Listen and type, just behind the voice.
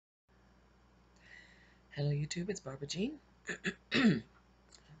Hello YouTube, it's Barbara Jean.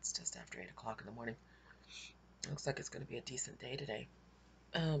 It's just after 8 o'clock in the morning. Looks like it's going to be a decent day today.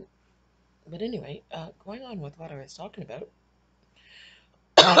 But anyway, going on with what I was talking about.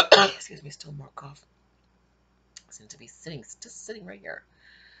 Excuse me, still more cough. I seem to be just sitting right here.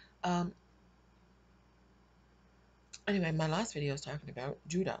 Anyway, my last video was talking about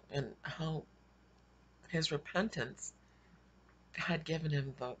Judah and how his repentance had given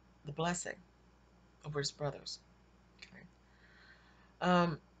him the blessing over his brothers.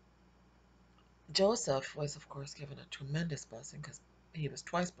 Okay. Joseph was, of course, given a tremendous blessing because he was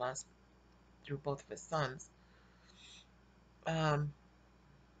twice blessed through both of his sons.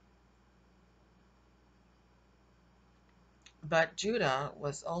 But Judah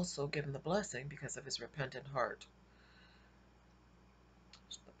was also given the blessing because of his repentant heart.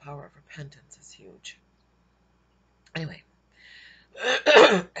 The power of repentance is huge. Anyway,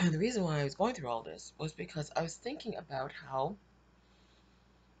 the reason why I was going through all this was because I was thinking about how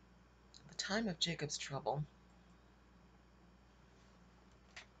at the time of Jacob's trouble,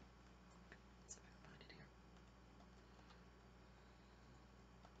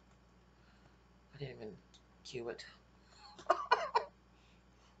 I didn't even cue it. I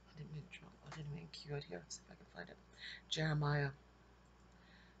didn't even cue it here. Let's see if I can find it. Jeremiah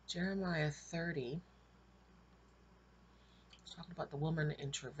 30. It's talking about the woman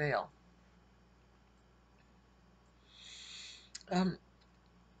in travail.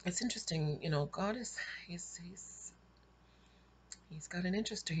 It's interesting, you know, God is he's got an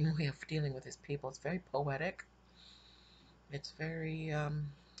interesting way of dealing with his people. It's very poetic. It's very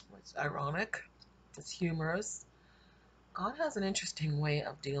it's ironic. It's humorous. God has an interesting way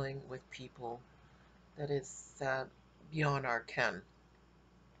of dealing with people that is beyond our ken.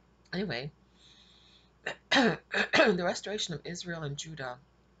 Anyway, the restoration of Israel and Judah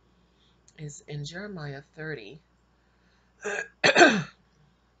is in Jeremiah 30.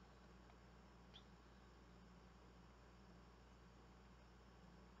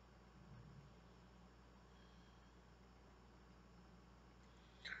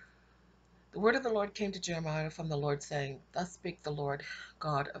 The word of the Lord came to Jeremiah from the Lord, saying, Thus spake the Lord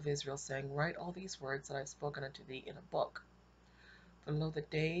God of Israel, saying, Write all these words that I have spoken unto thee in a book. For lo, the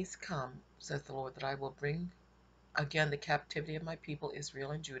days come, saith the Lord, that I will bring again the captivity of my people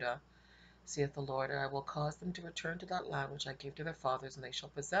Israel and Judah, saith the Lord, and I will cause them to return to that land which I gave to their fathers, and they shall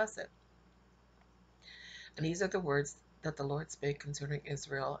possess it. And these are the words that the Lord spake concerning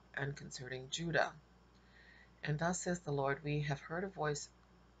Israel and concerning Judah. And thus says the Lord, We have heard a voice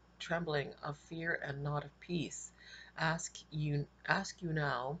trembling of fear and not of peace. Ask you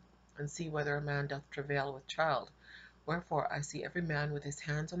now, and see whether a man doth travail with child. Wherefore I see every man with his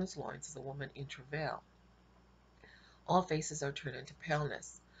hands on his loins as a woman in travail. All faces are turned into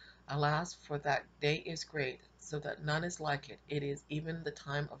paleness. Alas, for that day is great, so that none is like it. It is even the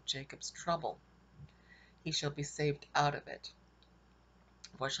time of Jacob's trouble. He shall be saved out of it.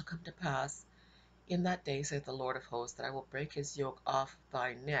 For it shall come to pass in that day, saith the Lord of hosts, that I will break his yoke off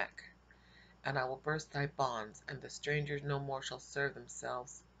thy neck, and I will burst thy bonds, and the strangers no more shall serve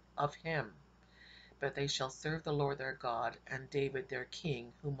themselves of him, but they shall serve the Lord their God, and David their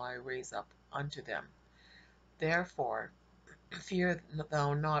king, whom I raise up unto them. Therefore fear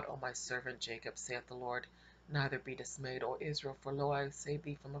thou not, O my servant Jacob, saith the Lord, neither be dismayed, O Israel, for lo, I save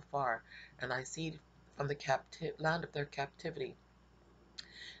thee from afar, and thy seed from the land of their captivity.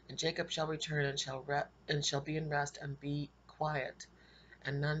 And Jacob shall return, and shall be in rest, and be quiet,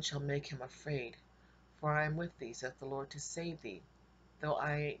 and none shall make him afraid. For I am with thee, saith the Lord, to save thee. Though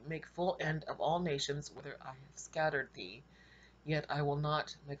I make full end of all nations, whither I have scattered thee, yet I will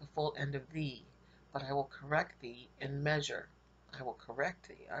not make a full end of thee, but I will correct thee in measure. I will correct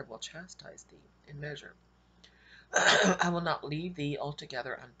thee, I will chastise thee in measure. I will not leave thee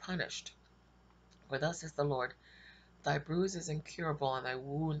altogether unpunished. For thus is the Lord, Thy bruise is incurable, and thy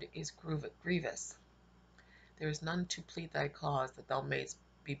wound is grievous. There is none to plead thy cause, that thou mayst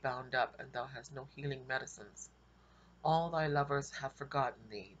be bound up, and thou hast no healing medicines. All thy lovers have forgotten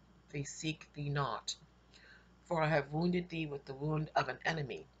thee, they seek thee not. For I have wounded thee with the wound of an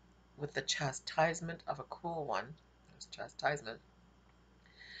enemy, with the chastisement of a cruel one. There's chastisement.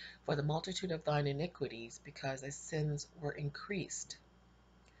 For the multitude of thine iniquities, because thy sins were increased.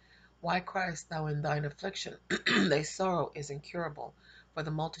 Why criest thou in thine affliction? Thy sorrow is incurable, for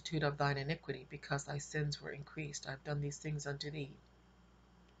the multitude of thine iniquity, because thy sins were increased. I have done these things unto thee.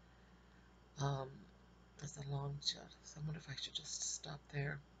 That's a long shot, so I wonder if I should just stop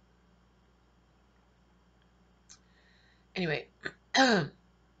there. Anyway, I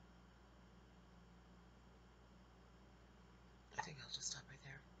think I'll just stop right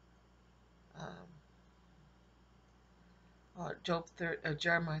there.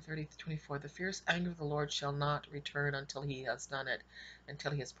 Jeremiah 30:24. The fierce anger of the Lord shall not return until he has done it,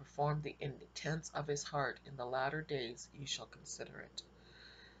 until he has performed the intents of his heart. In the latter days you shall consider it.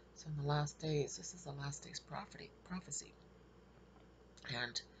 So in the last days, this is the last days prophecy.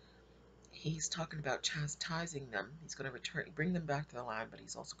 And he's talking about chastising them. He's going to bring them back to the land, but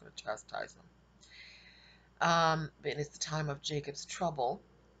he's also going to chastise them. And it's the time of Jacob's trouble,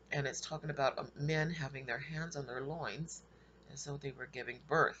 and it's talking about men having their hands on their loins as though they were giving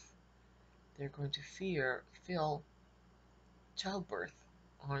birth. They're going to feel childbirth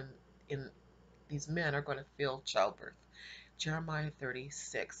in these men are going to feel childbirth. Jeremiah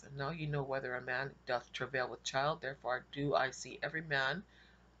 36. And now you know whether a man doth travail with child, therefore do I see every man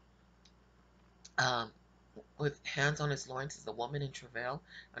um, with hands on his loins as a woman in travail,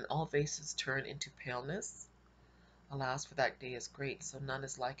 and all faces turn into paleness. Alas, for that day is great, so none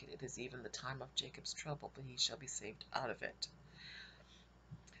is like it. It is even the time of Jacob's trouble, but he shall be saved out of it.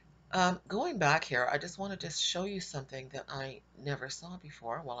 Going back here, I just want to show you something that I never saw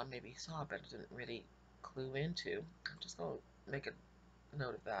before. Well, I maybe saw, but didn't really clue into. I'm just going to make a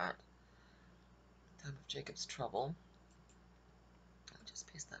note of that. Time of Jacob's trouble. I'll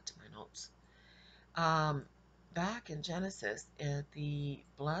just paste that to my notes. Back in Genesis, at the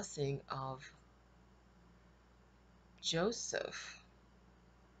blessing of Joseph,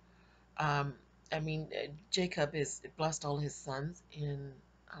 um, Jacob is blessed all his sons in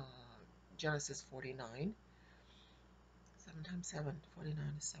uh, Genesis 49. 7 times 7.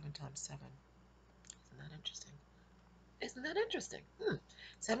 49 is 7 times 7. Isn't that interesting? Isn't that interesting?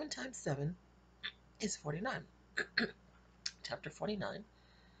 7 times 7 is 49. Chapter 49.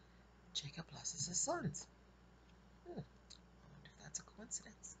 Jacob blesses his sons. I wonder if that's a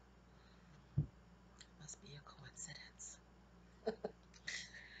coincidence. Must be a coincidence.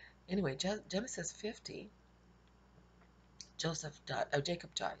 Anyway, Genesis 50.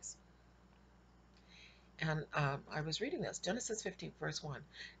 Jacob dies. And I was reading this, Genesis 50, verse 1.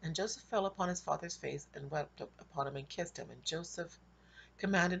 And Joseph fell upon his father's face and wept upon him and kissed him. And Joseph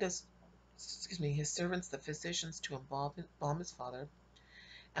commanded his servants, the physicians, to embalm his father.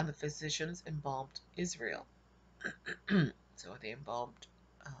 And the physicians embalmed Israel. So they embalmed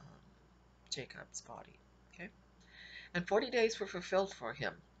um, Jacob's body. Okay. And 40 days were fulfilled for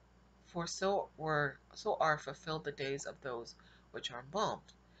him. For so are fulfilled the days of those which are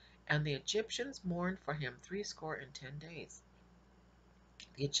embalmed. And the Egyptians mourned for him 60 days.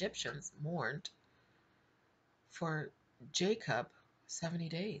 The Egyptians mourned for Jacob 70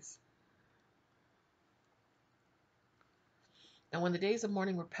 days. And when the days of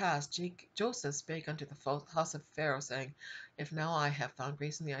mourning were past, Joseph spake unto the house of Pharaoh, saying, If now I have found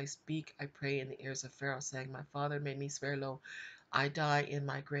grace in thee, I speak, I pray, in the ears of Pharaoh, saying, My father made me swear, lo, I die in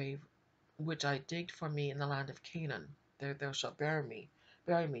my grave, which I digged for me in the land of Canaan. There thou shalt bury me.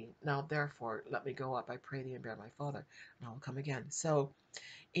 Now therefore let me go up, I pray thee, and bury my father, and I will come again. So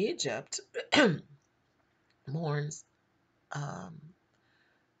Egypt mourns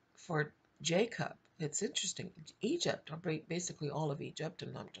for Jacob. It's interesting. Egypt, or basically all of Egypt,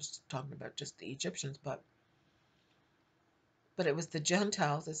 and I'm just talking about just the Egyptians, but it was the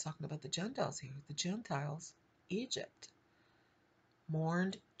Gentiles. It's talking about the Gentiles here. The Gentiles, Egypt,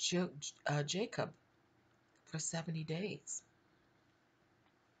 mourned Jacob for 70 days.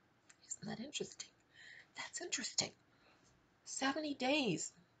 Isn't that interesting? That's interesting. 70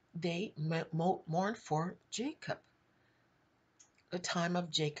 days they mourned for Jacob. The time of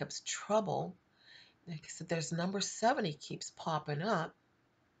Jacob's trouble. Like I said, there's number 70 keeps popping up.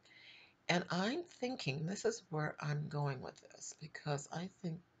 And I'm thinking, this is where I'm going with this, because I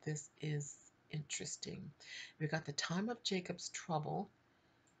think this is interesting. We got the time of Jacob's trouble.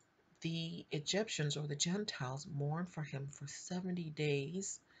 The Egyptians, or the Gentiles, mourn for him for 70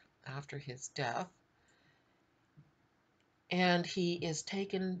 days after his death. And he is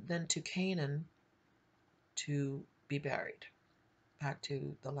taken then to Canaan to be buried, back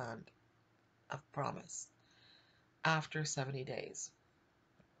to the land of promise, after 70 days.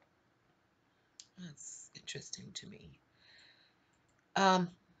 That's interesting to me.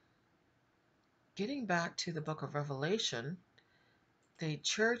 Getting back to the book of Revelation, the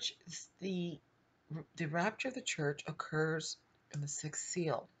church, the rapture of the church occurs in the 6th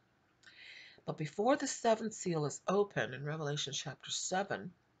seal. But before the 7th seal is open in Revelation chapter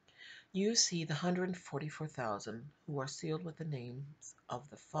 7, you see the 144,000 who are sealed with the names of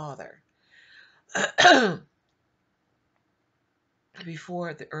the Father.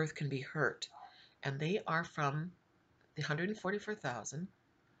 Before the earth can be hurt. And they are from the 144,000,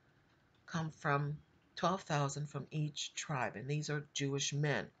 come from 12,000 from each tribe. And these are Jewish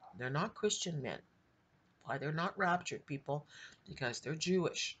men. They're not Christian men. Why they're not raptured, people? Because they're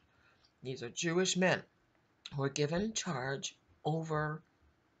Jewish. These are Jewish men who are given charge over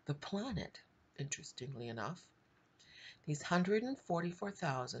the planet, interestingly enough. These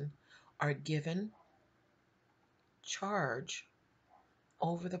 144,000 are given charge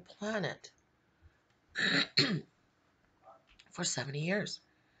over the planet for 70 years.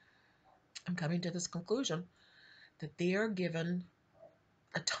 I'm coming to this conclusion that they are given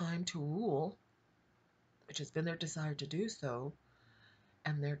a time to rule, which has been their desire to do so,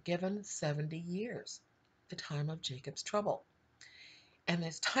 and they're given 70 years, the time of Jacob's trouble. And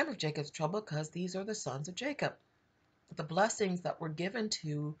it's time of Jacob's trouble because these are the sons of Jacob. The blessings that were given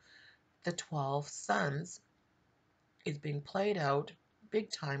to the 12 sons is being played out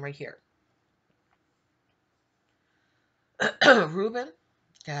big time right here. Reuben,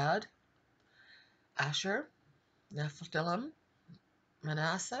 Gad, Asher, Nephilim,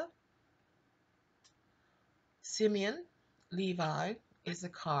 Manasseh, Simeon, Levi,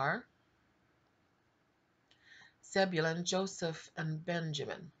 Issachar, Zebulun, Joseph, and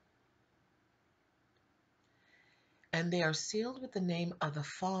Benjamin. And they are sealed with the name of the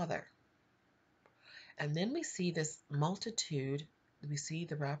Father. And then we see this multitude. We see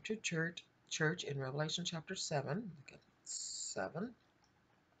the raptured church in Revelation chapter 7. 7.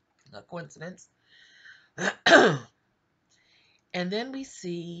 Not coincidence. And then we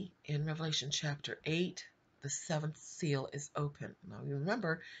see in Revelation chapter 8, the seventh seal is open. Now you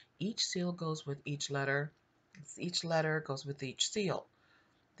remember, each seal goes with each letter. Each letter goes with each seal.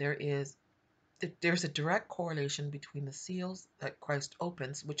 There's a direct correlation between the seals that Christ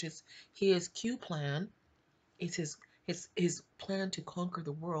opens, which is his Q plan. It's his plan to conquer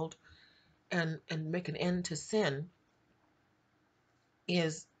the world and make an end to sin,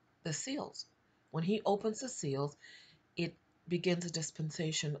 is the seals. When he opens the seals, it begins a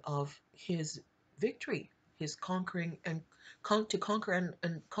dispensation of his victory, his conquering and to conquer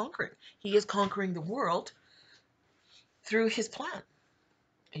and conquering. He is conquering the world through his plan.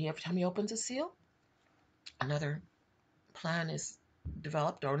 And every time he opens a seal, another plan is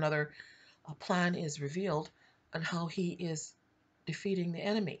developed, or another plan is revealed on how he is defeating the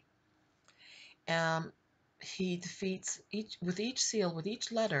enemy. He defeats each seal, with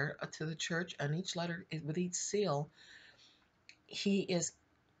each letter to the church, and each letter with each seal, he is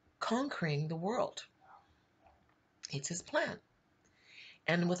conquering the world. It's his plan.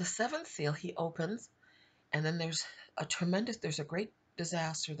 And with the seventh seal, he opens, and then there's a great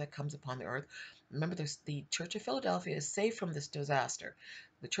disaster that comes upon the earth. Remember, the Church of Philadelphia is safe from this disaster.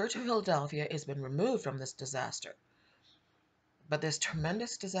 The Church of Philadelphia has been removed from this disaster. But this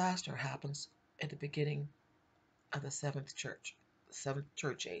tremendous disaster happens at the beginning of the seventh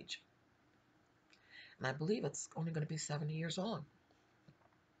church age. And I believe it's only going to be 70 years long.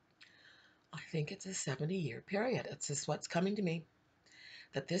 I think it's a 70-year period. It's just what's coming to me.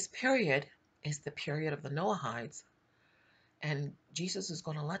 That this period is the period of the Noahides, and Jesus is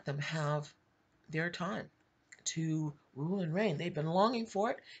going to let them have their time to rule and reign. They've been longing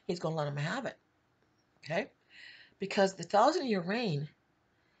for it. He's going to let them have it. Okay? Because the 1,000-year reign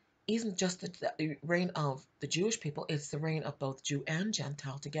isn't just the reign of the Jewish people, it's the reign of both Jew and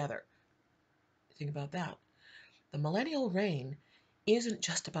Gentile together. Think about that. The millennial reign isn't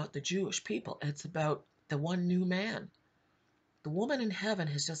just about the Jewish people, it's about the one new man. The woman in heaven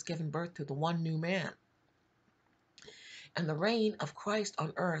has just given birth to the one new man. And the reign of Christ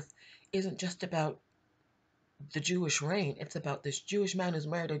on earth isn't just about the Jewish reign. It's about this Jewish man who's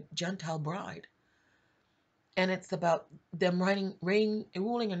married a Gentile bride. And it's about them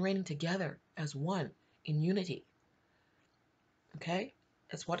ruling and reigning together as one in unity. Okay?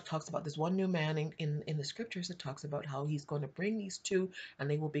 That's what it talks about. This one new man in the scriptures. It talks about how he's going to bring these two and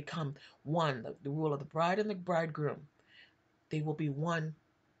they will become one. The rule of the bride and the bridegroom. They will be one.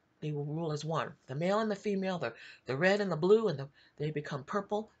 They will rule as one. The male and the female, the red and the blue, and they become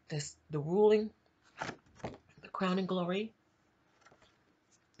purple. The ruling, the crowning glory.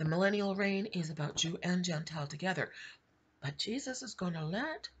 The millennial reign is about Jew and Gentile together. But Jesus is going to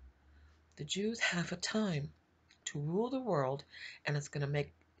let the Jews have a time to rule the world, and it's going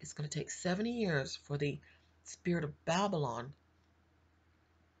to take 70 years for the spirit of Babylon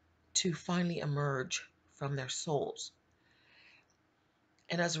to finally emerge from their souls.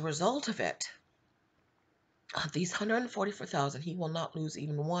 And as a result of it, these 144,000, he will not lose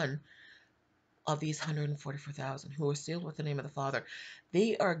even one of these 144,000 who are sealed with the name of the Father.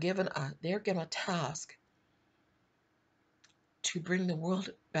 They're given a task to bring the world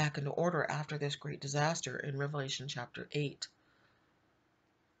back into order after this great disaster in Revelation chapter 8.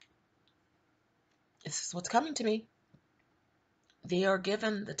 This is what's coming to me. They are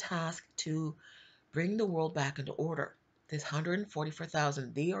given the task to bring the world back into order. This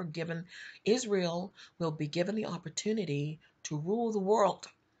 144,000, they are given, Israel will be given the opportunity to rule the world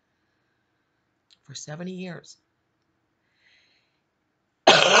for 70 years.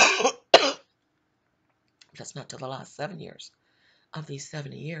 That's not till the last 7 years of these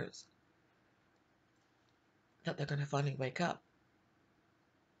 70 years that they're going to finally wake up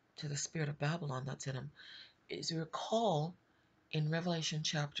to the spirit of Babylon that's in them. As you recall, in Revelation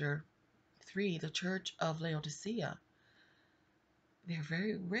chapter 3, the church of Laodicea, they're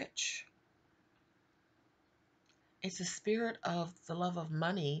very rich. It's the spirit of the love of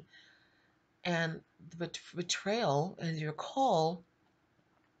money and the betrayal. As you recall,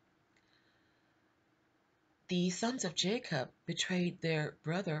 the sons of Jacob betrayed their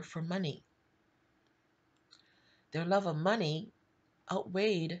brother for money. Their love of money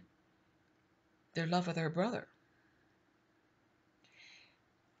outweighed their love of their brother.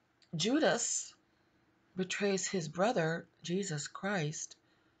 Judas betrays his brother, Jesus Christ,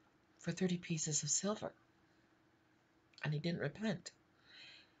 for 30 pieces of silver. And he didn't repent.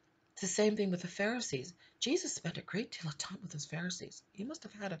 It's the same thing with the Pharisees. Jesus spent a great deal of time with his Pharisees. He must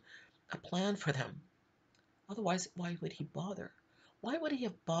have had a plan for them. Otherwise, why would he bother? Why would he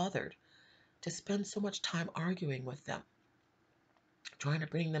have bothered to spend so much time arguing with them, trying to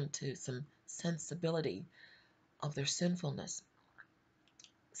bring them to some sensibility of their sinfulness,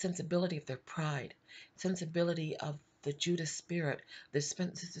 sensibility of their pride, sensibility of the Judas spirit, the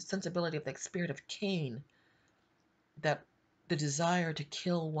sensibility of the spirit of Cain, that the desire to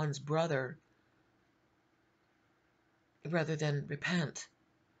kill one's brother rather than repent.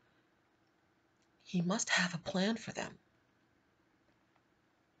 He must have a plan for them.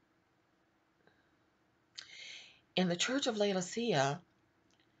 In the church of Laodicea,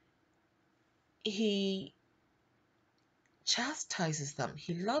 he chastises them.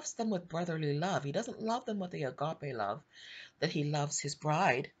 He loves them with brotherly love. He doesn't love them with the agape love that he loves his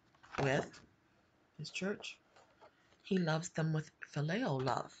bride with, his church. He loves them with phileo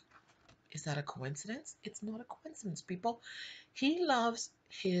love. Is that a coincidence? It's not a coincidence, people. He loves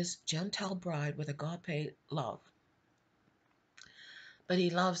his Gentile bride with agape love. But he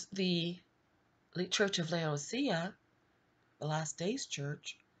loves the church of Laodicea, the last days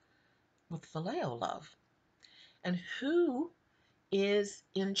church, with phileo love. And who is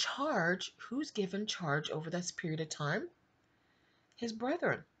in charge? Who's given charge over this period of time? His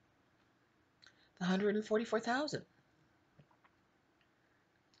brethren, the 144,000.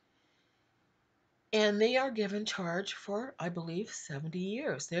 And they are given charge for, I believe, 70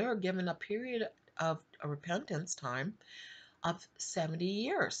 years. They are given a period of a repentance time of 70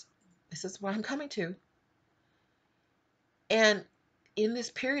 years. This is what I'm coming to. And in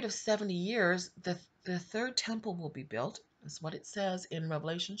this period of 70 years, the third temple will be built. That's what it says in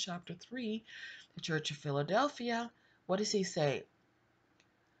Revelation chapter 3, the church of Philadelphia. What does he say?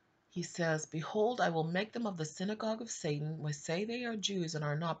 He says, "Behold, I will make them of the synagogue of Satan, which say they are Jews and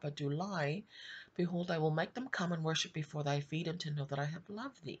are not, but do lie. Behold, I will make them come and worship before thy feet, and to know that I have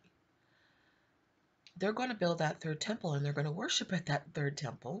loved thee." They're going to build that third temple, and they're going to worship at that third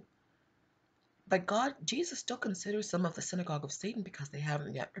temple. But Jesus still considers some of the synagogue of Satan because they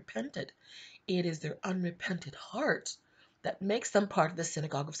haven't yet repented. It is their unrepented heart that makes them part of the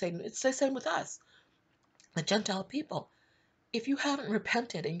synagogue of Satan. It's the same with us, the Gentile people. If you haven't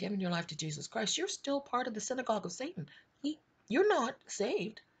repented and given your life to Jesus Christ, you're still part of the synagogue of Satan. You're not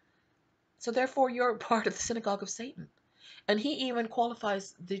saved. So therefore, you're part of the synagogue of Satan. And he even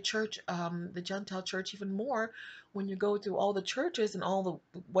qualifies the church, the Gentile church, even more when you go through all the churches and all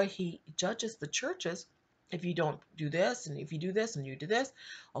the way he judges the churches. If you don't do this, and if you do this, and you do this,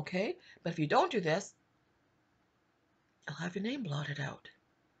 okay. But if you don't do this, I'll have your name blotted out.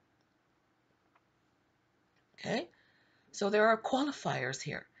 Okay? So there are qualifiers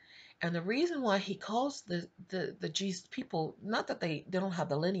here. And the reason why he calls the Jesus people, not that they don't have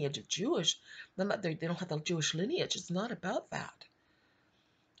the lineage of Jewish, not that they don't have the Jewish lineage. It's not about that.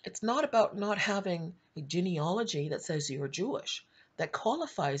 It's not about not having a genealogy that says you're Jewish, that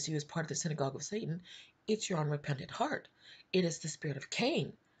qualifies you as part of the synagogue of Satan. It's your unrepentant heart. It is the spirit of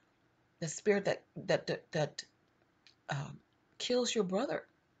Cain, the spirit that kills your brother,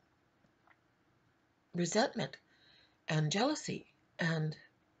 resentment and jealousy and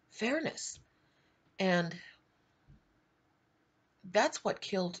fairness, and that's what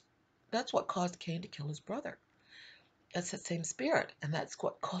caused Cain to kill his brother. That's that same spirit, and that's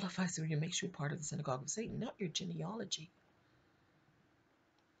what qualifies you and makes you part of the synagogue of Satan, not your genealogy.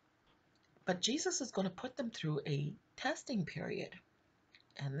 But Jesus is going to put them through a testing period.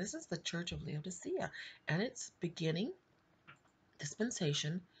 And this is the church of Laodicea. And its beginning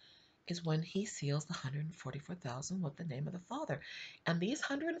dispensation is when he seals the 144,000 with the name of the Father. And these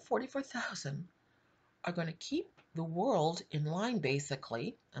 144,000 are going to keep the world in line,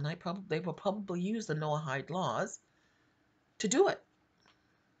 basically, and they will probably use the Noahide laws to do it.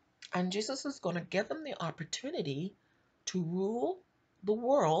 And Jesus is going to give them the opportunity to rule the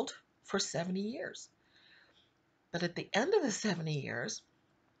world for 70 years. But at the end of the 70 years,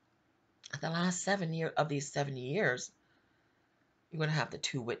 at the last 7 years of these 70 years, you're going to have the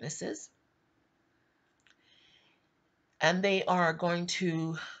two witnesses, and they are going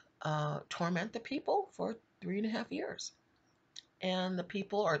to torment the people for 3.5 years. And the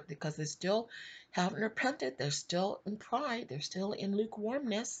people are, because they still haven't repented, they're still in pride, they're still in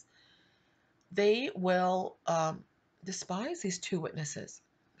lukewarmness, they will despise these two witnesses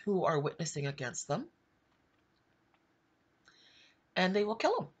who are witnessing against them, and they will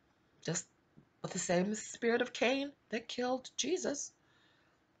kill them. Just with the same spirit of Cain that killed Jesus,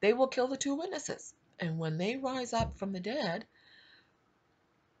 they will kill the two witnesses. And when they rise up from the dead,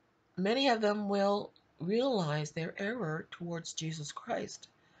 many of them will realize their error towards Jesus Christ,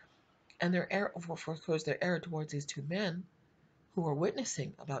 and their error, of course, their error towards these two men who are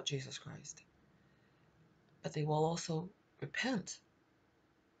witnessing about Jesus Christ. But they will also repent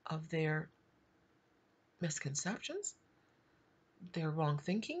of their misconceptions, their wrong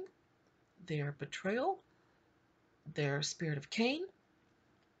thinking, their betrayal, their spirit of Cain,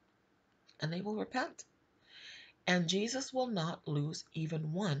 and they will repent. And Jesus will not lose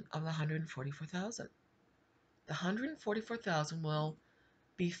even one of the 144,000. The 144,000 will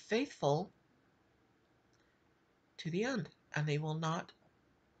be faithful to the end, and they will not,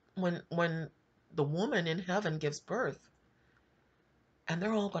 when the woman in heaven gives birth, and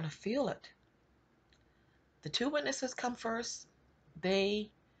they're all going to feel it. The two witnesses come first. They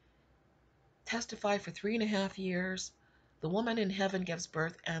testify for 3.5 years. The woman in heaven gives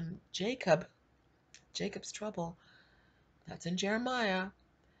birth, and Jacob's trouble, that's in Jeremiah,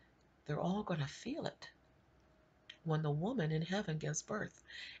 they're all going to feel it when the woman in heaven gives birth.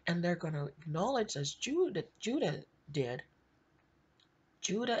 And they're going to acknowledge, as Judah did.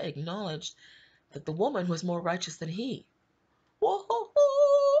 Judah acknowledged that the woman was more righteous than he. Whoa,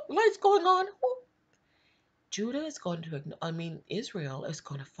 lights going on. Whoa. Judah is going to, Israel is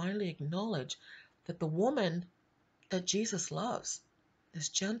going to finally acknowledge that the woman that Jesus loves, this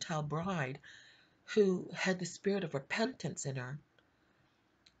Gentile bride who had the spirit of repentance in her,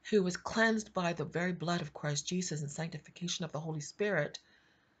 who was cleansed by the very blood of Christ Jesus and sanctification of the Holy Spirit,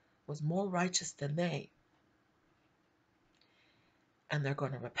 was more righteous than they. And they're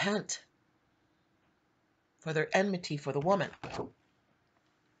going to repent for their enmity for the woman,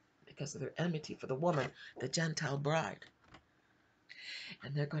 because of their enmity for the woman, the Gentile bride.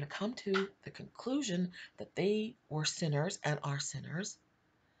 And they're going to come to the conclusion that they were sinners and are sinners.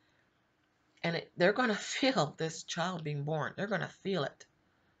 And they're going to feel this child being born. They're going to feel it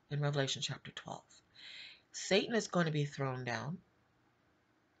in Revelation chapter 12. Satan is going to be thrown down.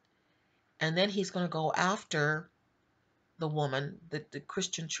 And then he's going to go after the woman, the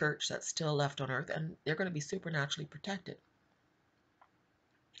Christian church that's still left on earth, and they're going to be supernaturally protected.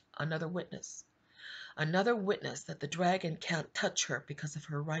 Another witness that the dragon can't touch her because of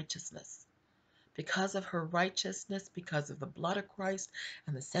her righteousness. Because of her righteousness, because of the blood of Christ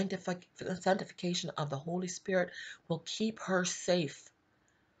and the sanctification of the Holy Spirit will keep her safe.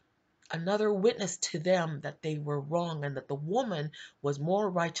 Another witness to them that they were wrong and that the woman was more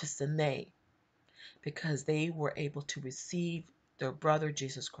righteous than they, because they were able to receive their brother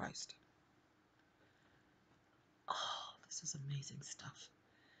Jesus Christ. Oh, this is amazing stuff.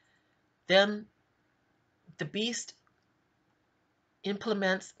 Then the beast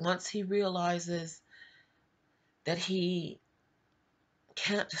implements, once he realizes that he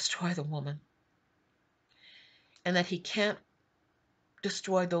can't destroy the woman and that he can't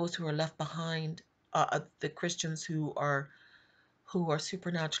destroy those who are left behind, the Christians who are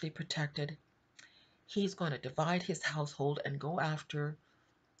supernaturally protected, he's going to divide his household and go after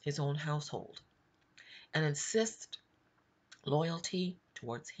his own household and insist loyalty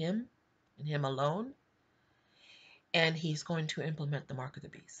towards him and him alone. And he's going to implement the mark of the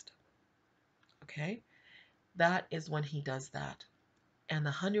beast. Okay? That is when he does that. And the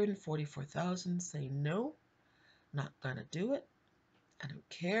 144,000 say, no, not going to do it. I don't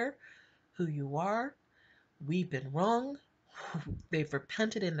care who you are. We've been wrong. They've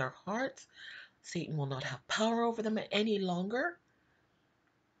repented in their hearts. Satan will not have power over them any longer.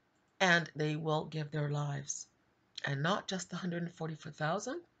 And they will give their lives. And not just the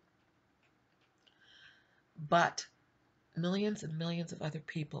 144,000, but millions and millions of other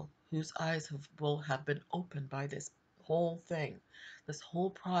people whose eyes will have been opened by this whole thing, this whole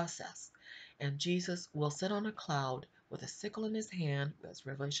process. And Jesus will sit on a cloud with a sickle in his hand. That's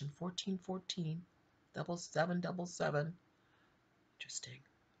Revelation 14:14. Double seven, double seven. Interesting.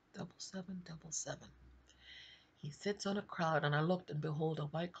 Double seven, double seven. He sits on a cloud, and I looked, and behold, a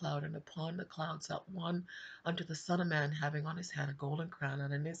white cloud, and upon the cloud sat one unto the Son of Man, having on his head a golden crown,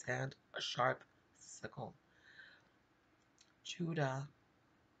 and in his hand a sharp sickle. Judah,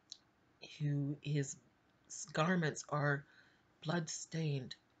 who his garments are blood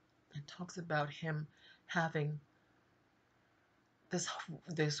stained, it talks about him having this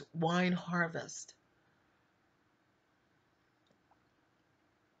this wine harvest.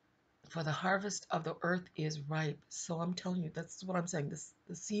 For the harvest of the earth is ripe. So I'm telling you, that's what I'm saying. This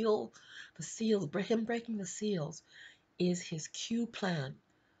the seals, him breaking the seals is his cue plan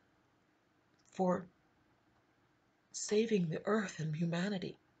for saving the earth and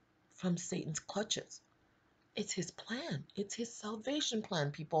humanity from Satan's clutches. It's his plan. It's his salvation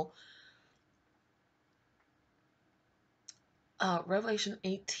plan, people. Revelation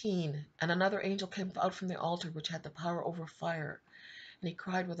 18, and another angel came out from the altar which had the power over fire. And he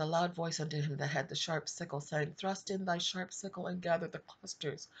cried with a loud voice unto him that had the sharp sickle, saying, Thrust in thy sharp sickle, and gather the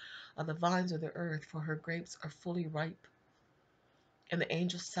clusters of the vines of the earth, for her grapes are fully ripe. And the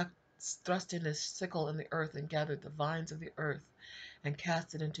angel thrust in his sickle in the earth, and gathered the vines of the earth, and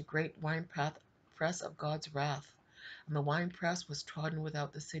cast it into great winepress of God's wrath. And the winepress was trodden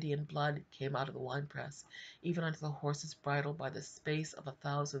without the city, and blood came out of the winepress, even unto the horse's bridle, by the space of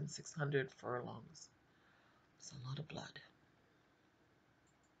 1,600 furlongs. It's a lot of blood.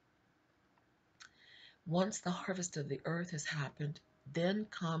 Once the harvest of the earth has happened, then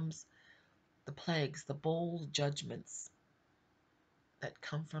comes the plagues, the bowl judgments that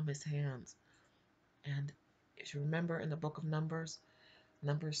come from his hands. And if you remember in the book of Numbers,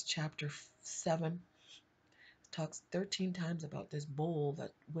 Numbers chapter 7, it talks 13 times about this bowl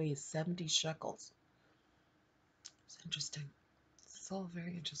that weighs 70 shekels. It's interesting. It's all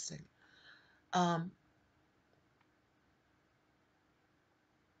very interesting. Um,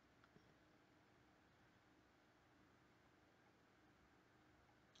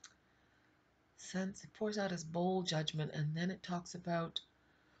 since it pours out his bowl judgment, and then it talks about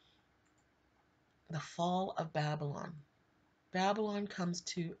the fall of Babylon. Babylon comes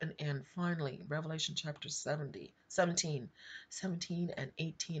to an end finally. Revelation chapter 17 and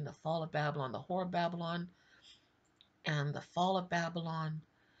 18, the fall of Babylon, the whore of Babylon, and the fall of Babylon.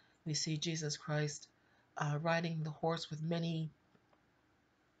 We see Jesus Christ riding the horse with many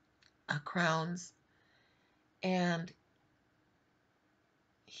crowns, and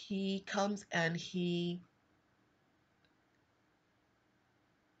he comes and he's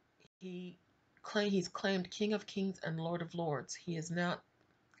claimed King of Kings and Lord of Lords. He has not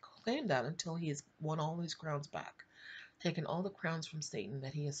claimed that until he has won all his crowns back, taken all the crowns from Satan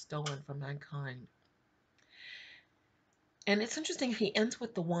that he has stolen from mankind. And it's interesting, he ends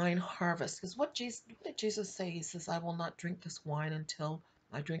with the wine harvest. Because what did Jesus say? He says, I will not drink this wine until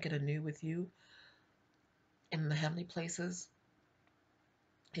I drink it anew with you in the heavenly places.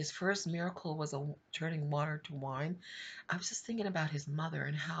 His first miracle was turning water to wine. I was just thinking about his mother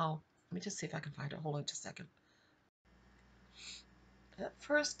and how, let me just see if I can find it. Hold on just a second. That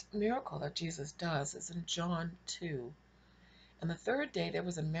first miracle that Jesus does is in John 2. And the third day there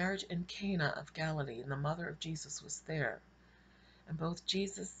was a marriage in Cana of Galilee, and the mother of Jesus was there. And both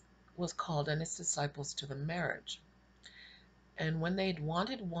Jesus was called and his disciples to the marriage. And when they had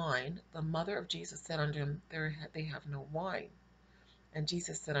wanted wine, the mother of Jesus said unto him, They have no wine. And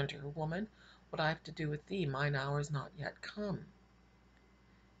Jesus said unto her, Woman, what I have to do with thee, mine hour is not yet come.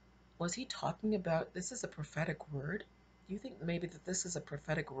 Was he talking about, this is a prophetic word? Do you think maybe that this is a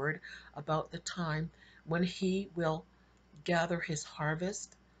prophetic word about the time when he will gather his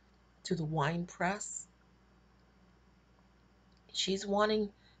harvest to the wine press? She's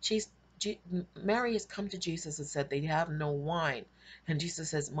wanting, she's, Mary has come to Jesus and said they have no wine. And Jesus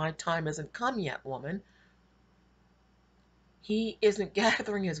says, My time hasn't come yet, woman. He isn't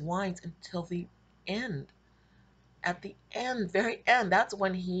gathering his wines until the end. At the end, very end, that's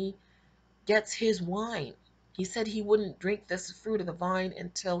when he gets his wine. He said he wouldn't drink this fruit of the vine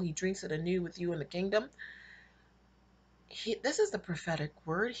until he drinks it anew with you in the kingdom. This is the prophetic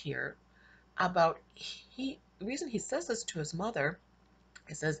word here about the reason he says this to his mother.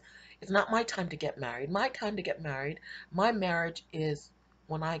 He says, it's not my time to get married. My time to get married, my marriage is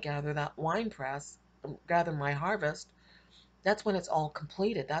when I gather that wine press, gather my harvest. That's when it's all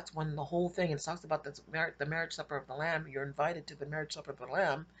completed. That's when the whole thing, it talks about the marriage supper of the Lamb. You're invited to the marriage supper of the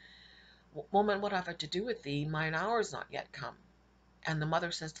Lamb. Woman, what have I to do with thee? Mine hour is not yet come. And the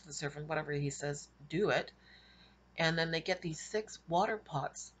mother says to the servant, whatever he says, do it. And then they get these 6 water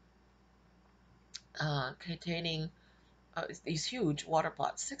pots containing these huge water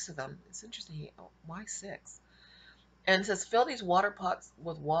pots, 6 of them. It's interesting. Why 6? And it says, fill these water pots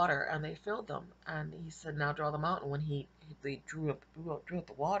with water, and they filled them. And he said, now draw them out. And when they drew up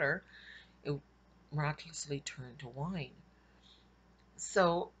the water, it miraculously turned to wine.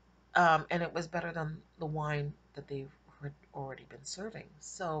 So, and it was better than the wine that they had already been serving.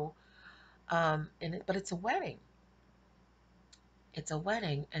 So, but it's a wedding. It's a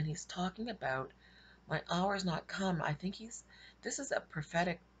wedding, and he's talking about my hour is not come. I think this is a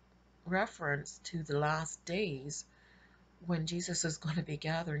prophetic reference to the last days when Jesus is going to be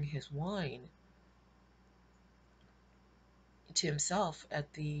gathering his wine to himself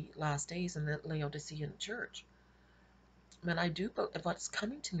at the last days in the Laodicean church. And I do, but what's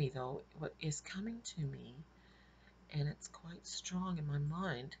coming to me though, what is coming to me, and it's quite strong in my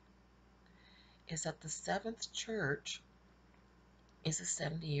mind, is that the seventh church is a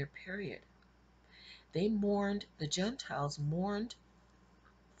 70-year period. The Gentiles mourned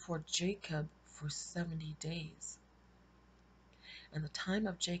for Jacob for 70 days. And the time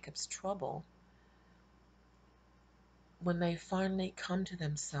of Jacob's trouble, when they finally come to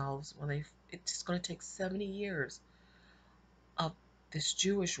themselves, it's going to take 70 years of this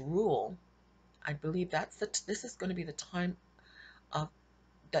Jewish rule. I believe this is going to be the time of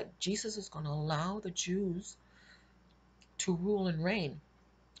that Jesus is going to allow the Jews to rule and reign,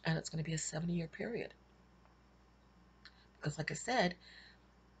 and it's going to be a 70-year period. Because, like I said,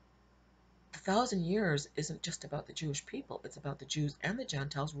 the 1,000 years isn't just about the Jewish people; it's about the Jews and the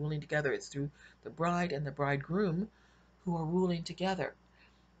Gentiles ruling together. It's through the bride and the bridegroom who are ruling together.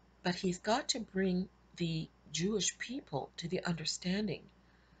 But he's got to bring the Jewish people to the understanding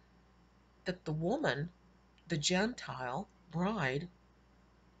that the woman, the Gentile bride,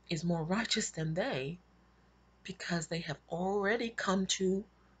 is more righteous than they because they have already come to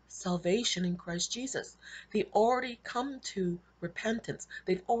salvation in Christ Jesus. They've already come to repentance.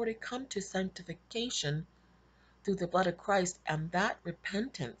 They've already come to sanctification through the blood of Christ. And that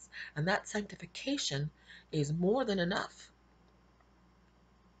repentance and that sanctification is more than enough.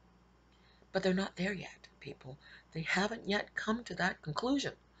 But they're not there yet, people. They haven't yet come to that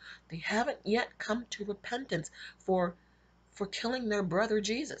conclusion. They haven't yet come to repentance for killing their brother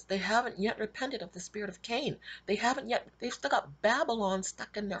Jesus. They haven't yet repented of the spirit of Cain. They've still got Babylon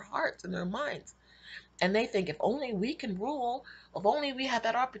stuck in their hearts and their minds. And they think if only we can rule, if only we have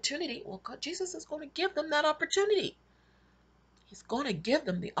that opportunity, well, God, Jesus is going to give them that opportunity. He's going to give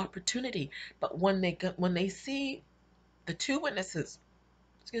them the opportunity. But when they see the 2 witnesses,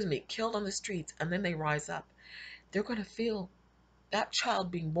 killed on the streets, and then they rise up, they're going to feel that child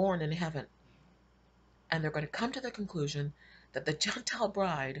being born in heaven. And they're going to come to the conclusion that the Gentile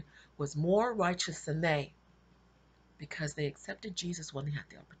bride was more righteous than they because they accepted Jesus when they had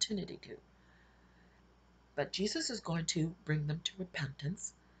the opportunity to. But Jesus is going to bring them to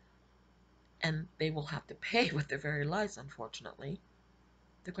repentance, and they will have to pay with their very lives, unfortunately.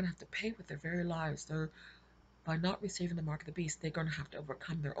 They're going to have to pay with their very lives. By not receiving the mark of the beast, they're going to have to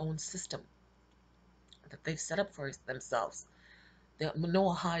overcome their own system that they've set up for themselves. The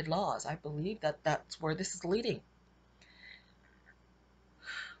Noahide laws. I believe that that's where this is leading.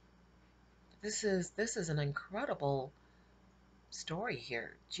 This is an incredible story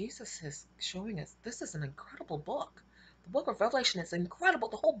here. Jesus is showing us this is an incredible book. The book of Revelation is incredible.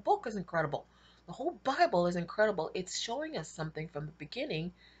 The whole book is incredible. The whole Bible is incredible. It's showing us something from the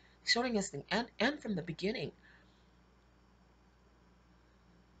beginning, showing us the end from the beginning.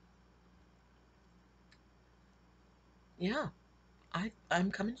 Yeah,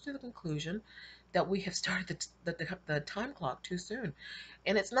 I'm coming to the conclusion that we have started the time clock too soon,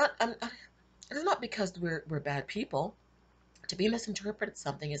 and it's not because we're bad people. To be misinterpreted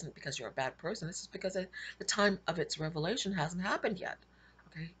something isn't because you're a bad person. This is because the time of its revelation hasn't happened yet.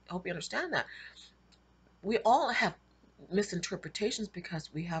 Okay, I hope you understand that. We all have misinterpretations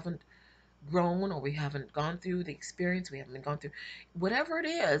because we haven't grown or we haven't gone through the experience. We haven't gone through whatever it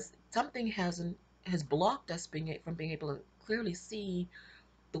is. Something has blocked us from being able to clearly see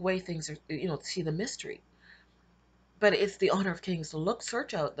the way things are. See the mystery. But it's the honor of kings to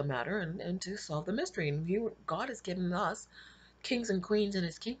search out the matter and to solve the mystery. And God has given us kings and queens in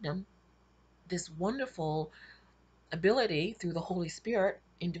his kingdom this wonderful ability through the Holy Spirit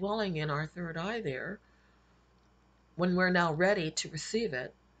indwelling in our third eye there, when we're now ready to receive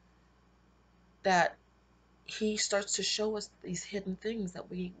it, that he starts to show us these hidden things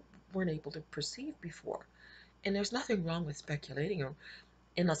that we weren't able to perceive before. And there's nothing wrong with speculating,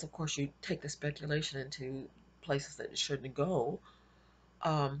 unless, of course, you take the speculation into places that it shouldn't go.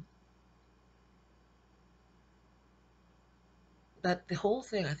 Um, But the whole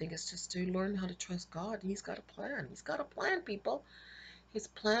thing, I think, is just to learn how to trust God. He's got a plan. He's got a plan, people. His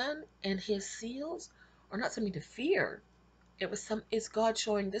plan and his seals are not something to fear. It's God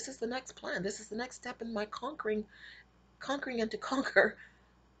showing this is the next plan. This is the next step in my conquering and to conquer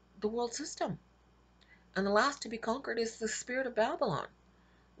the world system. And the last to be conquered is the spirit of Babylon,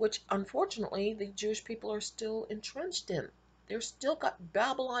 which unfortunately the Jewish people are still entrenched in. They're still got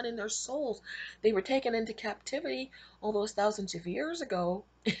Babylon in their souls. They were taken into captivity all those thousands of years ago.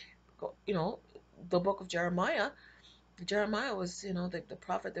 You know, the book of Jeremiah. Jeremiah was, the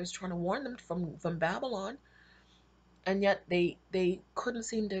prophet that was trying to warn them from Babylon, and yet they couldn't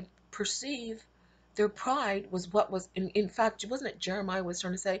seem to perceive their pride was what was in fact, wasn't it Jeremiah was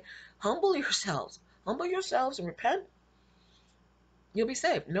trying to say, humble yourselves and repent, you'll be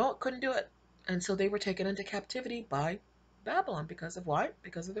saved. No, it couldn't do it. And so they were taken into captivity by Babylon because of what?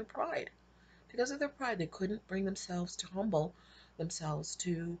 Because of their pride. Because of their pride, they couldn't bring themselves to humble themselves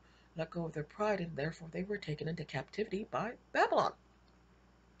to let go of their pride, and therefore they were taken into captivity by Babylon.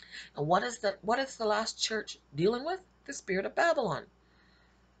 And what is the last church dealing with? The spirit of Babylon.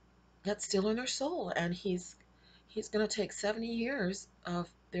 That's still in their soul, and he's going to take 70 years of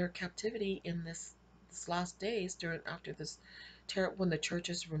their captivity in this last days during after this when the church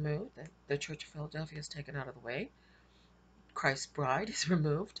is removed, the Church of Philadelphia is taken out of the way, Christ's bride is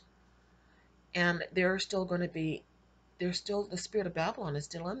removed, and they're still going to be they're still the spirit of Babylon is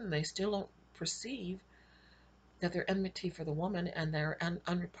still in them. They still don't perceive that their enmity for the woman and their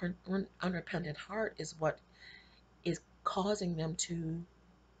unrepentant heart is what is causing them to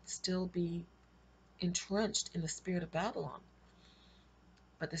still be entrenched in the spirit of Babylon.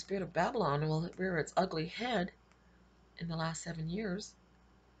 But the spirit of Babylon will rear its ugly head in the last 7 years.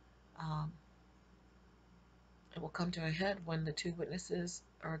 Um, it will come to a head when the two witnesses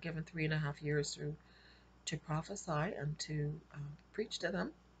are given 3.5 years to prophesy and to preach to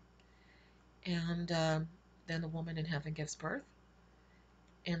them. And then the woman in heaven gives birth,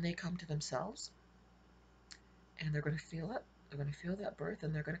 and they come to themselves, and they're going to feel it. They're going to feel that birth,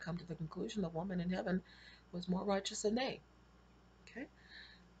 and they're going to come to the conclusion the woman in heaven was more righteous than they. Okay?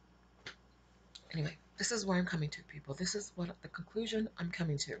 Anyway, this is where I'm coming to, people. This is what the conclusion I'm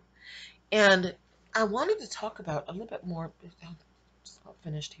coming to. And I wanted to talk about a little bit more, just about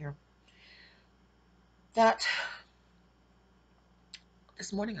finished here, that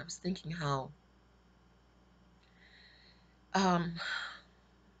this morning I was thinking how my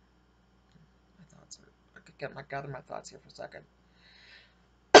thoughts are, I could gather my thoughts here for a second.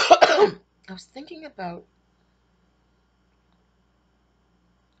 I was thinking about,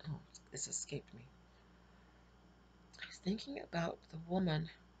 oh, this escaped me. I was thinking about the woman,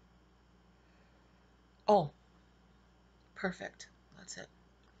 oh, perfect, that's it.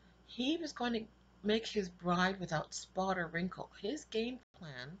 He was going to make his bride without spot or wrinkle. His game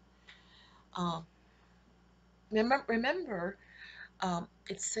plan, um, remember,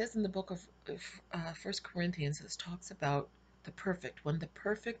 it says in the book of 1 Corinthians, it talks about the perfect. When the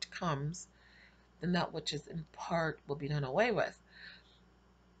perfect comes, then that which is in part will be done away with.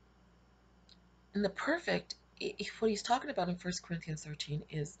 And the perfect, what he's talking about in 1 Corinthians 13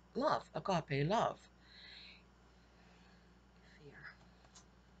 is love, agape love. Fear.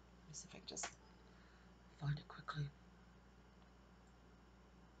 Let me see if I can just find it quickly.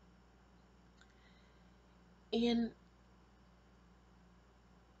 In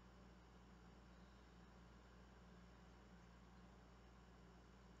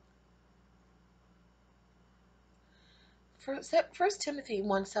First Timothy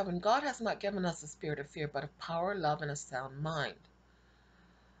 1:7, God has not given us a spirit of fear, but of power, love, and a sound mind.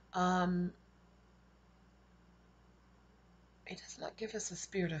 Um, it does not give us a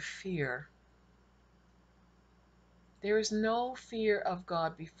spirit of fear. There is no fear of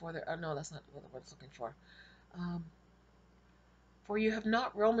God before there. Oh, no, that's not what the word's looking for. Um, for you have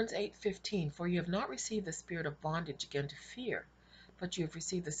not, Romans 8:15, for you have not received the spirit of bondage again to fear, but you have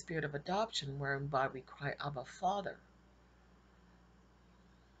received the spirit of adoption, whereby we cry, Abba, Father.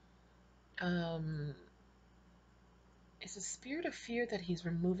 Um, it's a spirit of fear that he's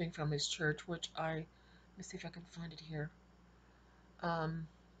removing from his church, which let me see if I can find it here. Um,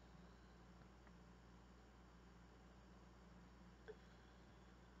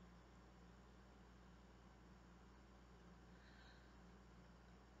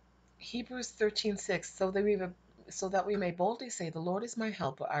 Hebrews 13:6, so that we may boldly say, the Lord is my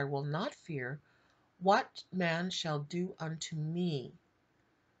helper, I will not fear. What man shall do unto me?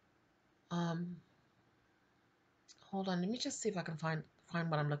 Um, hold on, let me just see if I can find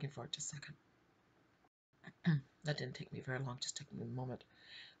what I'm looking for. Just a second. That didn't take me very long, just took me a moment.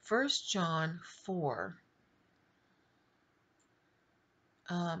 1 John 4.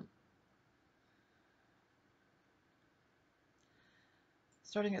 Um,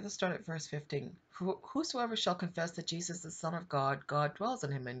 let's start at verse 15. Whosoever shall confess that Jesus is the Son of God, God dwells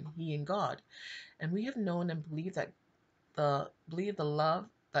in him, and he in God. And we have known and believe the love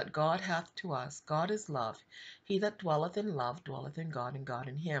that God hath to us. God is love. He that dwelleth in love dwelleth in God, and God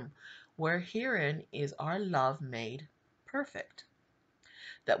in him. Where herein is our love made perfect,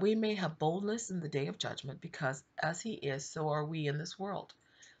 that we may have boldness in the day of judgment, because as he is, so are we in this world.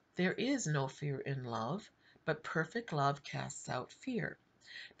 There is no fear in love, but perfect love casts out fear,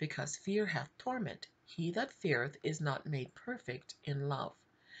 because fear hath torment. He that feareth is not made perfect in love.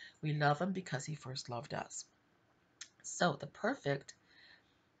 We love him because he first loved us. So the perfect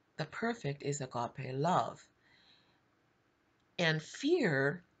is agape love. And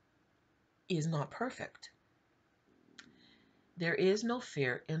fear is not perfect. There is no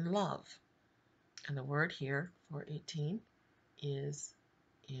fear in love. And the word here for 18 is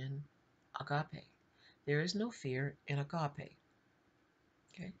in agape. There is no fear in agape.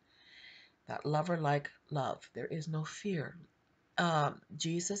 Okay? That lover-like love. There is no fear.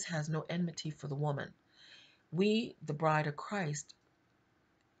 Jesus has no enmity for the woman. We, the bride of Christ,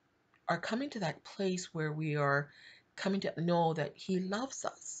 are coming to that place where we are coming to know that he loves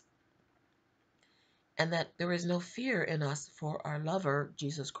us, and that there is no fear in us for our lover,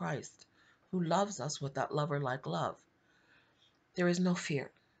 Jesus Christ, who loves us with that lover-like love. There is no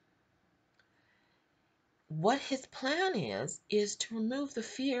fear. What his plan is to remove the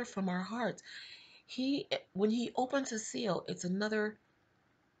fear from our hearts. When he opens a seal,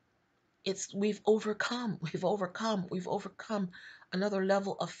 we've overcome another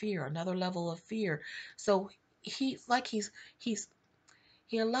level of fear. So he's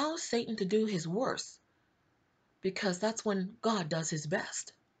he allows Satan to do his worst, because that's when God does his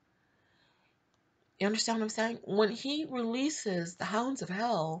best. You understand what I'm saying? When he releases the hounds of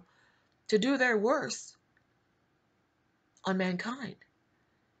hell to do their worst on mankind,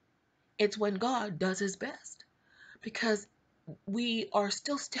 it's when God does his best, because we are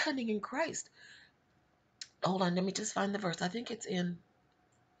still standing in Christ. Hold on, let me just find the verse. I think it's in,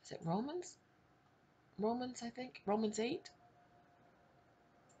 is it Romans? Romans, I think. Romans 8?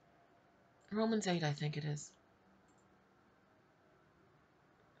 Romans 8, I think it is.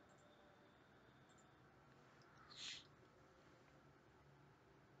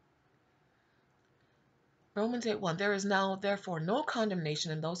 Romans 8:1. There is now, therefore, no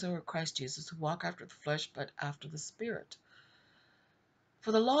condemnation in those who are in Christ Jesus, who walk after the flesh, but after the Spirit.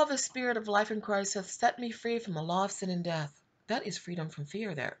 For the law of the Spirit of life in Christ hath set me free from the law of sin and death. That is freedom from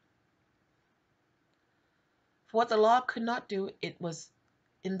fear there. For what the law could not do, it was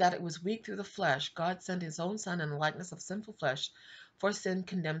in that it was weak through the flesh. God sent his own Son in the likeness of sinful flesh, for sin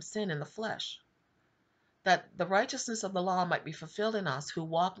condemned sin in the flesh, that the righteousness of the law might be fulfilled in us, who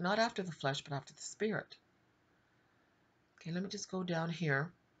walk not after the flesh, but after the Spirit. Okay, let me just go down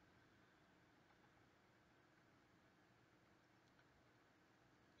here.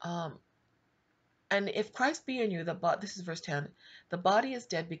 Um, and if Christ be in you, this is verse 10, the body is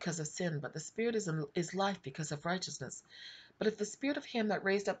dead because of sin, but the Spirit is life because of righteousness. But if the Spirit of him that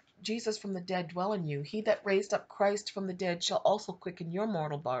raised up Jesus from the dead dwell in you, he that raised up Christ from the dead shall also quicken your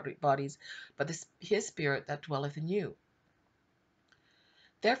mortal bodies by his Spirit that dwelleth in you.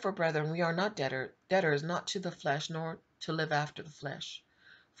 Therefore, brethren, we are not debtors, not to the flesh, nor to live after the flesh.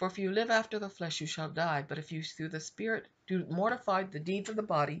 For if you live after the flesh, you shall die. But if you through the Spirit do mortify the deeds of the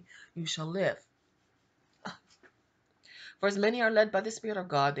body, you shall live. For as many are led by the Spirit of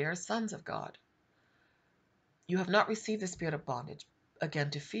God, they are sons of God. You have not received the spirit of bondage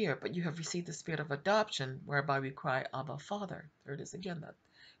again to fear, but you have received the spirit of adoption, whereby we cry, Abba, Father. There it is again, that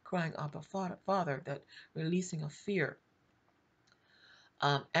crying, Abba, Father, that releasing of fear.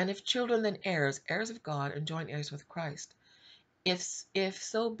 And if children, then heirs, heirs of God, and joint heirs with Christ. If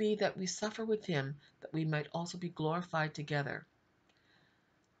so be that we suffer with him, that we might also be glorified together.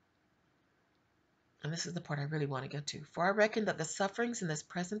 And this is the part I really want to get to. For I reckon that the sufferings in this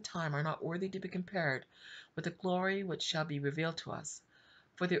present time are not worthy to be compared with the glory which shall be revealed to us.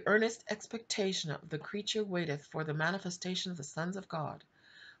 For the earnest expectation of the creature waiteth for the manifestation of the sons of God.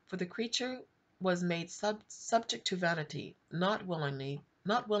 For the creature was made subject to vanity, not willingly,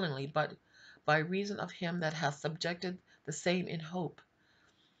 but by reason of him that hath subjected the same in hope.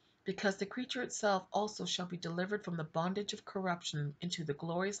 Because the creature itself also shall be delivered from the bondage of corruption into the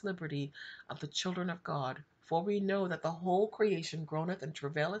glorious liberty of the children of God. For we know that the whole creation groaneth and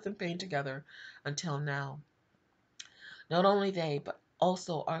travaileth in pain together until now. Not only they, but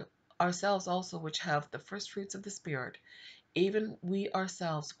also ourselves also, which have the first fruits of the Spirit, even we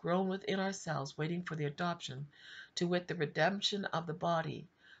ourselves groan within ourselves, waiting for the adoption, to wit, the redemption of the body.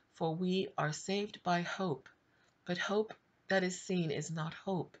 For we are saved by hope. But hope that is seen is not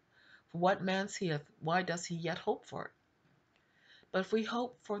hope. For what man seeth, why does he yet hope for it? But if we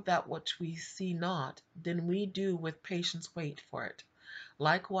hope for that which we see not, then we do with patience wait for it.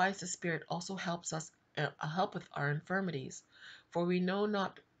 Likewise the Spirit also helpeth our infirmities, for we know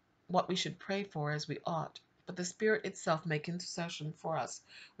not what we should pray for as we ought. But the Spirit itself makes intercession for us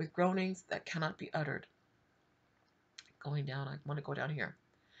with groanings that cannot be uttered. Going down, I want to go down here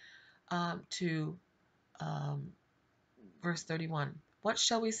to verse 31. What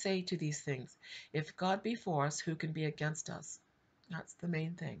shall we say to these things? If God be for us, who can be against us? That's the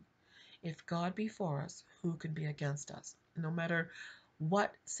main thing. If God be for us, who can be against us? No matter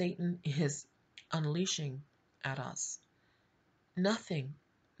what Satan is unleashing at us, nothing,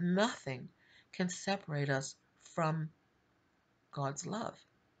 nothing can separate us from God's love.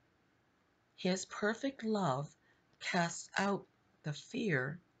 His perfect love casts out the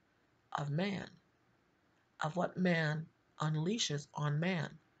fear of man, of what man unleashes on man.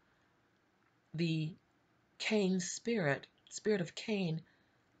 The Cain spirit of Cain,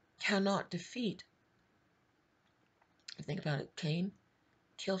 cannot defeat. Think about it. Cain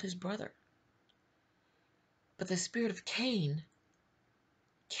killed his brother. But the spirit of Cain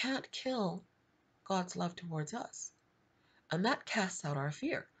can't kill God's love towards us. And that casts out our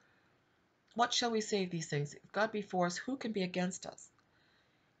fear. What shall we say of these things? If God be for us, who can be against us?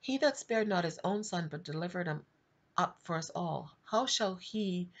 He that spared not his own son, but delivered him up for us all, how shall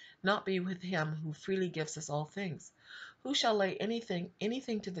he not be with him who freely gives us all things? Who shall lay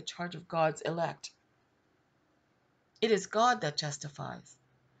anything to the charge of God's elect? It is God that justifies.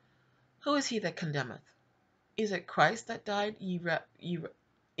 Who is he that condemneth? Is it Christ that died?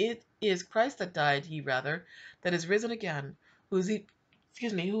 It is Christ that died, ye rather, that is risen again, who is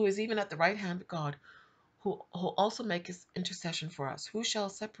even at the right hand of God, who also maketh intercession for us. Who shall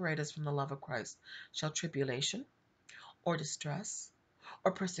separate us from the love of Christ? Shall tribulation, or distress,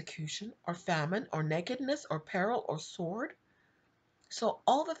 or persecution, or famine, or nakedness, or peril, or sword? So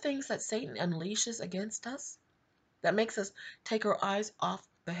all the things that Satan unleashes against us, that makes us take our eyes off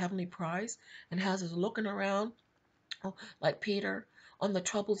the heavenly prize and has us looking around, like Peter on the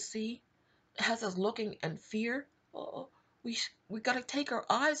troubled sea, has us looking in fear. Oh, we got to take our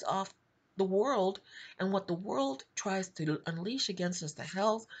eyes off the world and what the world tries to unleash against us,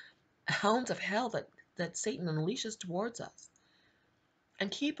 the hounds of hell that Satan unleashes towards us, and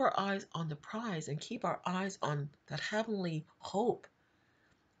keep our eyes on the prize and keep our eyes on that heavenly hope.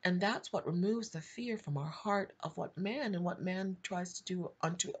 And that's what removes the fear from our heart of what man tries to do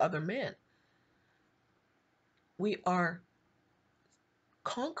unto other men. We are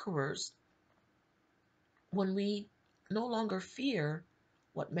conquerors when we no longer fear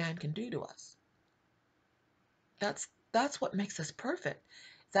what man can do to us. That's what makes us perfect.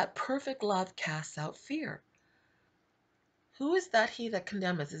 That perfect love casts out fear. Who is that he that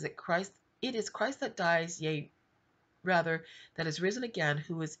condemneth? Is it Christ? It is Christ that dies, yea, rather, that is risen again,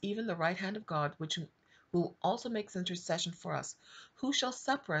 who is even the right hand of God, who also makes intercession for us. Who shall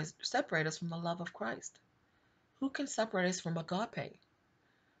separate us from the love of Christ? Who can separate us from agape?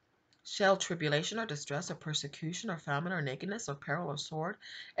 Shall tribulation or distress or persecution or famine or nakedness or peril or sword,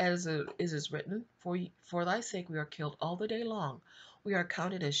 as it is written, for thy sake we are killed all the day long. We are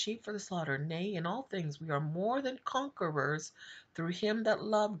counted as sheep for the slaughter. Nay, in all things we are more than conquerors through him that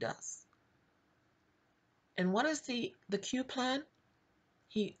loved us. And what is the Q plan?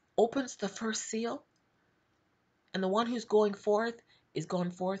 He opens the first seal, and the one who's going forth is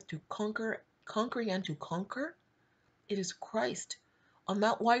going forth to conquering and to conquer. It is Christ on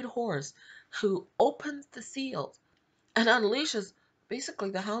that white horse who opens the seals and unleashes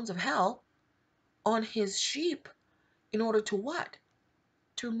basically the hounds of hell on his sheep in order to what?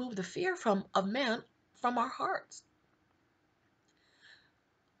 To remove the fear of man from our hearts.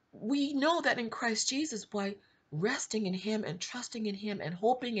 We know that in Christ Jesus, by resting in him and trusting in him and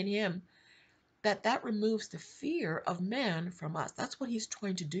hoping in him, that removes the fear of man from us. That's what he's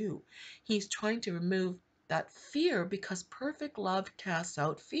trying to do. He's trying to remove that fear, because perfect love casts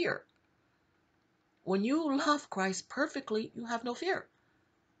out fear. When you love Christ perfectly, you have no fear.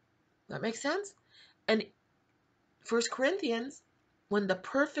 That makes sense? And 1 Corinthians, when the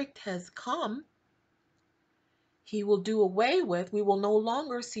perfect has come, he will do away with, we will no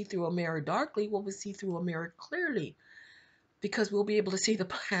longer see through a mirror darkly, we will see through a mirror clearly, because we'll be able to see the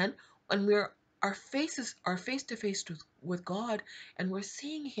plan, and our faces are face to face with God, and we're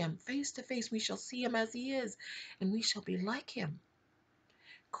seeing him face to face. We shall see him as he is, and we shall be like him.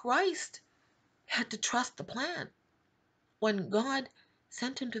 Christ had to trust the plan. When God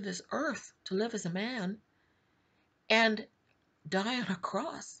sent him to this earth to live as a man, and die on a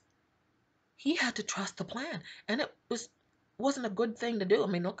cross. He had to trust the plan, and it wasn't a good thing to do. I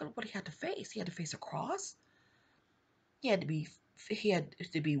mean, look at what he had to face. He had to face a cross. He had to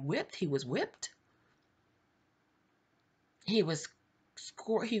be whipped. He was whipped. He was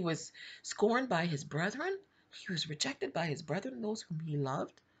he was scorned by his brethren. He was rejected by his brethren, those whom he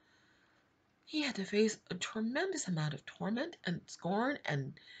loved. He had to face a tremendous amount of torment and scorn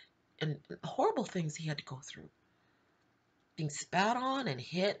and horrible things he had to go through. Being spat on and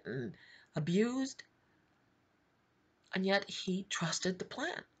hit and abused. And yet he trusted the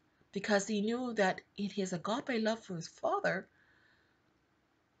plan because he knew that in his agape love for his Father,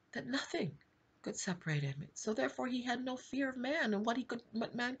 that nothing could separate him. So therefore he had no fear of man and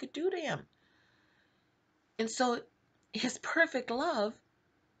what man could do to him. And so his perfect love,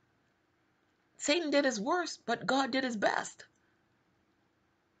 Satan did his worst, but God did his best.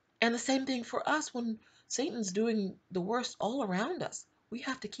 And the same thing for us when Satan's doing the worst all around us. We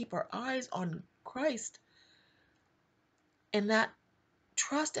have to keep our eyes on Christ and that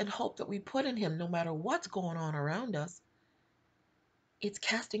trust and hope that we put in him no matter what's going on around us. It's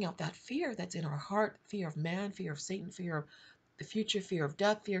casting out that fear that's in our heart, fear of man, fear of Satan, fear of the future, fear of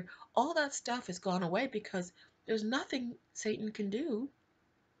death, fear. All that stuff has gone away because there's nothing Satan can do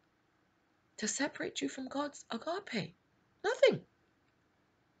to separate you from God's agape. Nothing.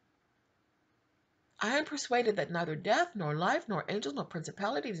 I am persuaded that neither death, nor life, nor angels, nor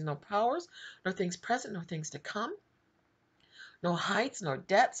principalities, nor powers, nor things present, nor things to come, no heights, nor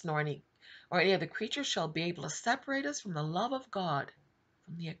depths, nor any other creature shall be able to separate us from the love of God,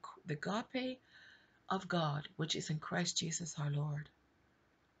 from the agape of God, which is in Christ Jesus our Lord.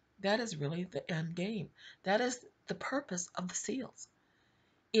 That is really the end game. That is the purpose of the seals.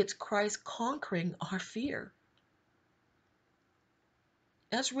 It's Christ conquering our fear.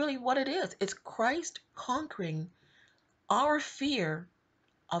 That's really what it is. It's Christ conquering our fear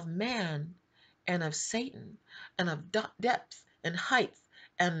of man and of Satan and of depths and heights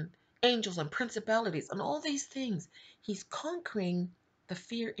and angels and principalities and all these things. He's conquering the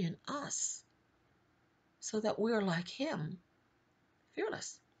fear in us so that we're like him,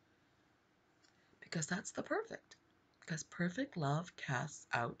 fearless. Because that's the perfect. Because perfect love casts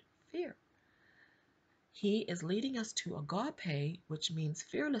out fear. He is leading us to agape, which means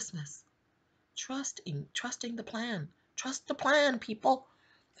fearlessness. Trusting the plan. Trust the plan, people.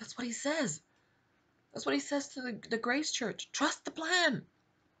 That's what he says. That's what he says to the Grace Church. Trust the plan.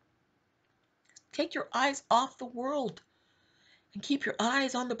 Take your eyes off the world and keep your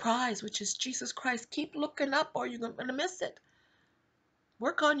eyes on the prize, which is Jesus Christ. Keep looking up or you're going to miss it.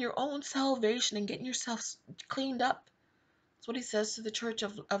 Work on your own salvation and getting yourself cleaned up. That's what he says to the church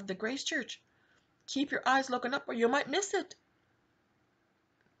of the Grace Church. Keep your eyes looking up or you might miss it.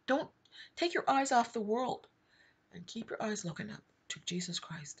 Don't take your eyes off the world and keep your eyes looking up to Jesus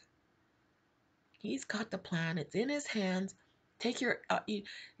Christ. He's got the plan. It's in his hands.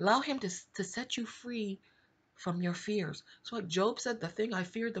 Allow him to set you free from your fears. So like Job said, the thing I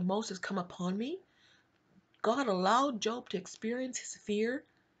feared the most has come upon me. God allowed Job to experience his fear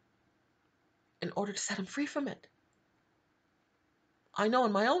in order to set him free from it. I know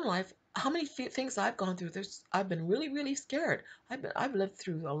in my own life how many things I've gone through. I've been really, really scared. I've lived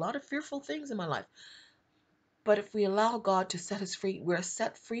through a lot of fearful things in my life. But if we allow God to set us free, we're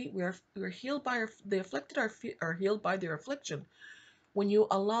set free. We're healed by the afflicted are healed by their affliction. When you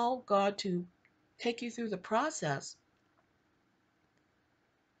allow God to take you through the process,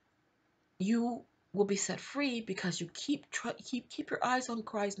 you will be set free because you keep your eyes on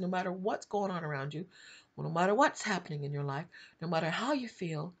Christ no matter what's going on around you, no matter what's happening in your life, no matter how you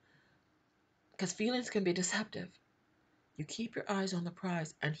feel, because feelings can be deceptive. You keep your eyes on the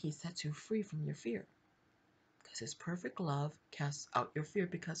prize and he sets you free from your fear. Because his perfect love casts out your fear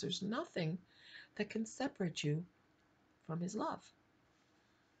because there's nothing that can separate you from his love.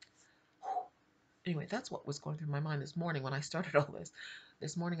 Anyway, that's what was going through my mind this morning when I started all this.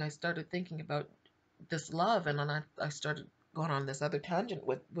 This morning I started thinking about this love and then I started going on this other tangent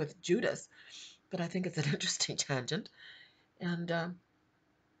with Judas. But I think it's an interesting tangent. And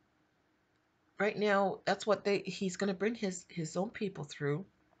right now, that's what he's going to bring his own people through.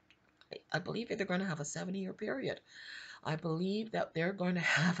 I believe they're going to have a 70-year period. I believe that they're going to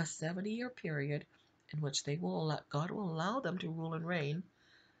have a 70-year period in which God will allow them to rule and reign.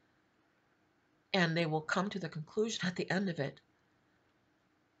 And they will come to the conclusion at the end of it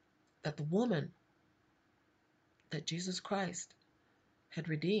that the woman that Jesus Christ had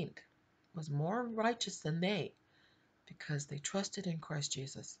redeemed was more righteous than they because they trusted in Christ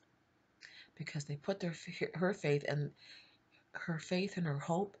Jesus. Because they put her faith and her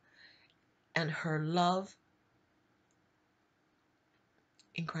hope and her love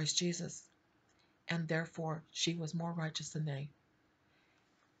in Christ Jesus, and therefore she was more righteous than they.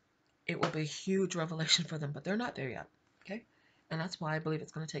 It will be a huge revelation for them, but they're not there yet. Okay? And that's why I believe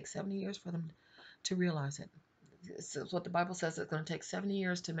it's going to take 70 years for them to realize it. This is what the Bible says. It's going to take 70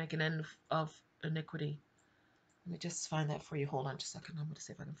 years to make an end of iniquity. Let me just find that for you. Hold on just a second. I'm going to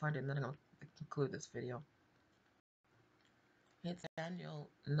see if I can find it, and then I'm going to conclude this video. It's Daniel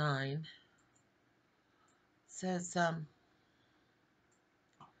 9. It says, and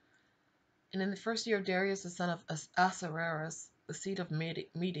in the first year of Darius, the son of Ahasuerus, the seed of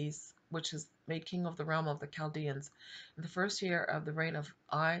Medes, which is made king of the realm of the Chaldeans, in the first year of the reign of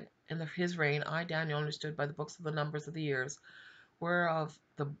his reign, I, Daniel, understood by the books of the numbers of the years, whereof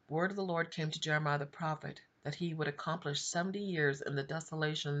the word of the Lord came to Jeremiah the prophet, that he would accomplish 70 years in the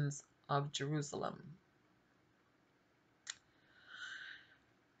desolations of Jerusalem.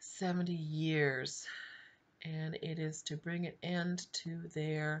 70 years, and it is to bring an end to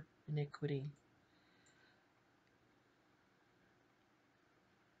their iniquity.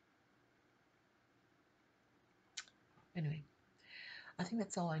 Anyway, I think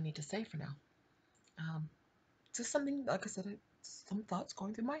that's all I need to say for now. Just something, like I said, some thoughts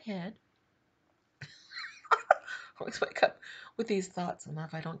going through my head. I always wake up with these thoughts, and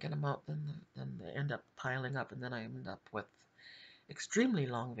if I don't get them out, then they end up piling up, and then I end up with extremely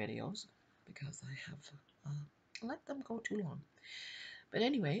long videos because I have let them go too long. But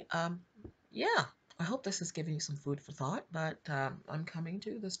anyway, yeah, I hope this is giving you some food for thought, but I'm coming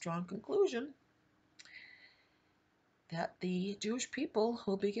to the strong conclusion that the Jewish people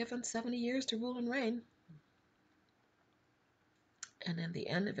will be given 70 years to rule and reign. And in the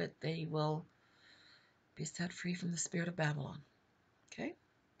end of it, they will be set free from the spirit of Babylon. Okay?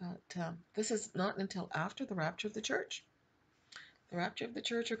 But this is not until after the rapture of the church. The rapture of the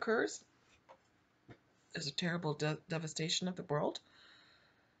church occurs. There's a terrible devastation of the world.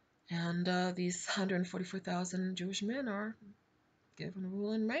 And these 144,000 Jewish men are given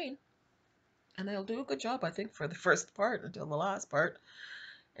rule and reign. And they'll do a good job, I think, for the first part until the last part,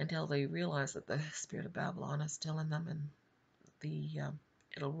 until they realize that the spirit of Babylon is still in them, and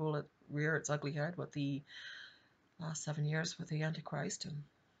it'll rear its ugly head with the last 7 years with the Antichrist. And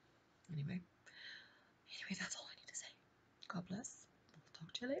anyway, that's all I need to say. God bless. I'll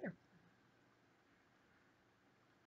talk to you later.